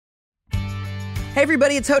Hey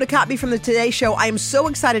everybody, it's Hoda Kotb from The Today Show. I am so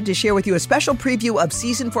excited to share with you a special preview of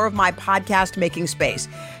Season 4 of my podcast, Making Space.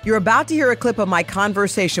 You're about to hear a clip of my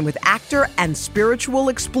conversation with actor and spiritual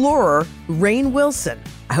explorer, Rainn Wilson.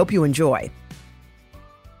 I hope you enjoy.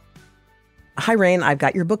 Hi, Rainn. I've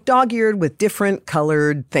got your book dog-eared with different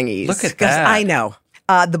colored thingies. Look at that. I know.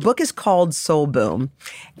 The book is called Soul Boom,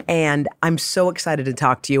 and I'm so excited to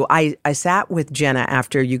talk to you. I sat with Jenna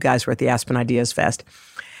after you guys were at the Aspen Ideas Fest,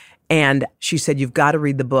 and she said, you've got to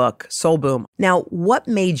read the book, Soul Boom. Now, what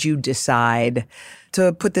made you decide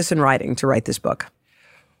to put this in writing, to write this book?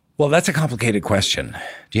 Well, that's a complicated question.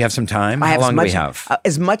 Do you have some time? How long do we have?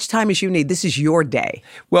 As much time as you need. This is your day.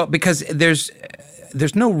 Well, because there's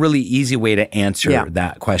no really easy way to answer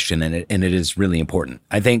that question, and it is really important.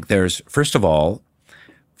 I think there's, first of all,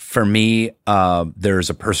 for me, there's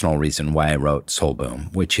a personal reason why I wrote Soul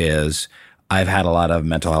Boom, which is I've had a lot of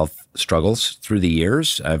mental health struggles through the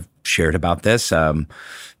years. I've shared about this,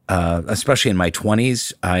 especially in my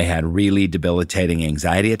 20s. I had really debilitating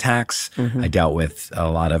anxiety attacks. Mm-hmm. I dealt with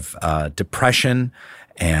a lot of depression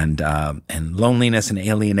and loneliness and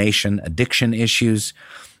alienation, addiction issues.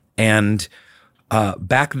 And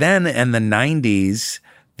back then in the 90s,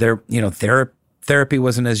 therapy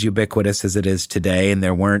wasn't as ubiquitous as it is today, and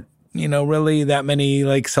there weren't really that many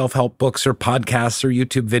like self-help books or podcasts or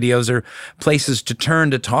YouTube videos or places to turn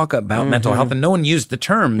to talk about mental health. And no one used the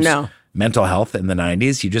terms mental health in the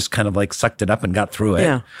 90s. You just kind of like sucked it up and got through it.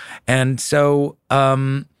 Yeah. And so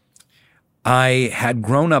I had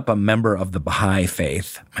grown up a member of the Baha'i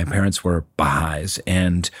faith. My parents were Baha'is,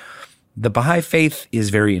 and the Baha'i faith is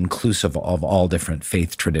very inclusive of all different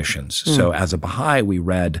faith traditions. So as a Baha'i, we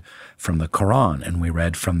read from the Quran, and we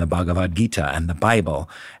read from the Bhagavad Gita and the Bible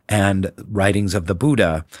and writings of the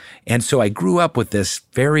Buddha. And so I grew up with this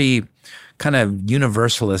very kind of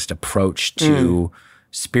universalist approach to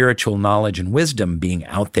spiritual knowledge and wisdom being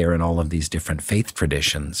out there in all of these different faith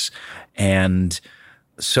traditions. And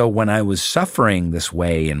so when I was suffering this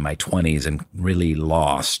way in my 20s and really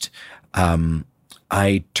lost,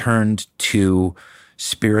 I turned to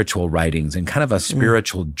spiritual writings and kind of a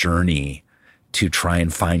spiritual journey to try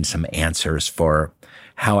and find some answers for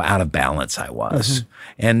how out of balance I was.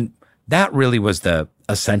 And that really was the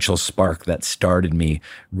essential spark that started me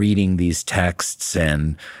reading these texts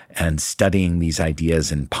and studying these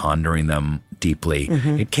ideas and pondering them deeply.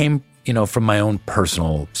 It came, from my own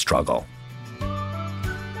personal struggle.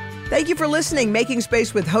 Thank you for listening. Making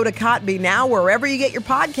Space with Hoda Kotb, now wherever you get your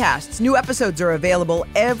podcasts. New episodes are available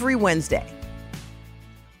every Wednesday.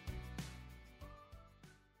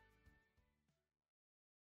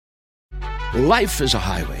 Life is a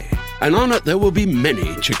highway, and on it there will be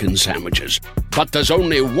many chicken sandwiches. But there's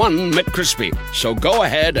only one McCrispy. So go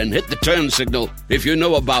ahead and hit the turn signal if you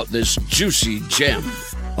know about this juicy gem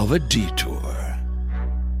of a detour.